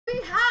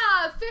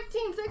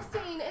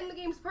16 in the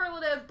game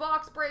Superlative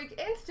box break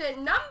instant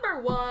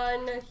number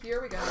 1.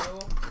 Here we go.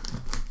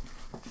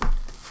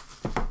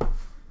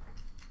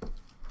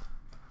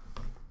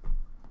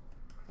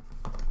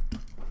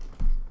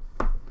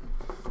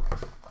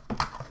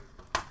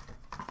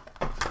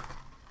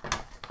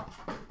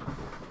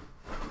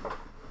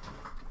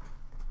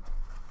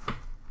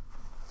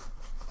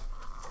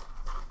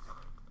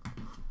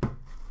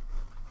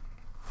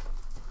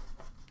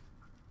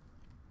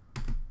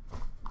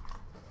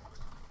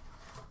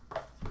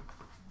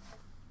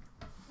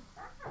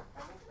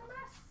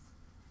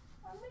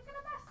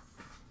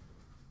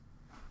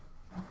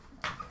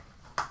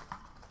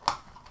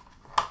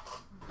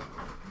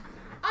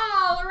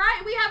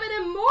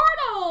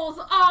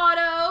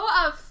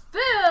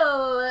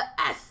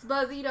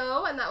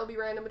 And that will be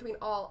random between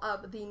all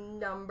of the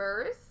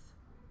numbers.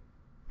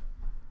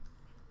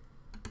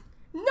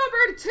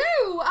 Number 2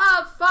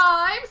 of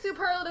 5,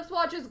 Superlative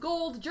Swatches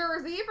gold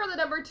jersey for the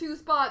number 2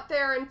 spot,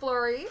 Theron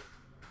Fleury.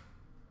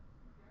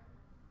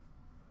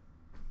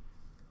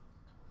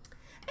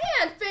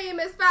 And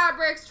Famous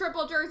Fabrics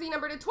triple jersey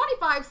number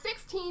 225,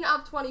 16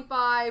 of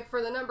 25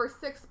 for the number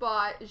 6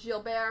 spot,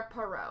 Gilbert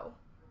Perreault.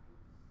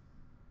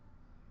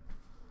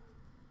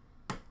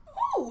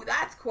 Ooh,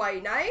 that's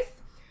quite nice.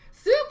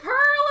 Superlative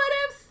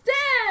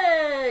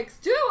Sticks,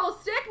 dual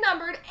stick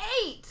numbered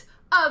 8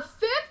 of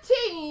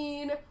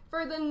 15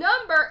 for the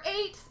number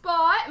 8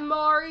 spot,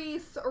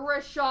 Maurice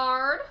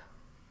Richard.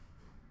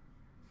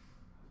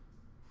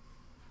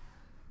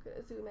 I'm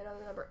going to zoom in on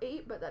the number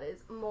 8, but that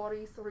is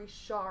Maurice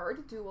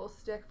Richard, dual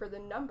stick for the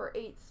number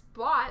 8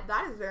 spot.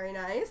 That is very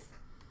nice.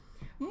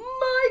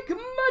 Mike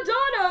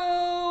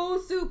Modano,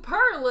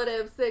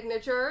 Superlative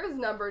Signatures,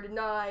 numbered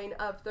 9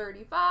 of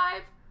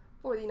 35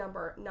 for the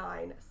number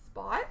 9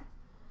 spot.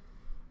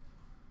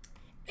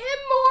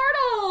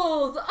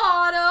 Immortals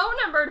auto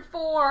numbered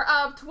 4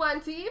 of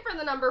 20 for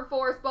the number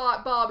 4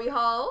 spot, Bobby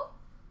Hull.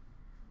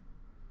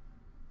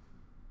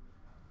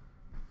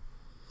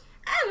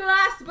 And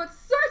last but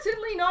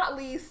certainly not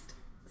least,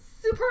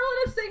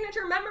 Superlative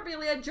Signature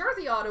Memorabilia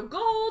jersey auto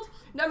gold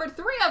numbered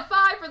 3 of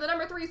 5 for the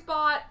number 3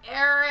 spot,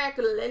 Eric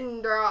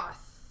Lindros.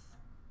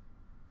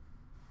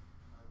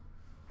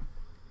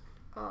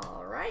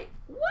 All right,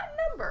 what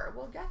number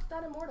will get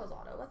that Immortals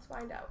auto? Let's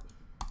find out.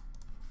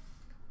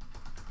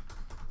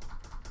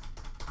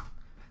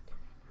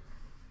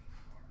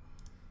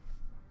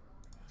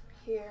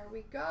 Here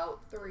we go,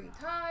 3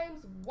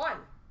 times. 1,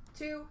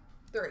 2,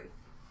 3.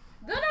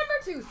 The number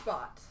 2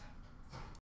 spot.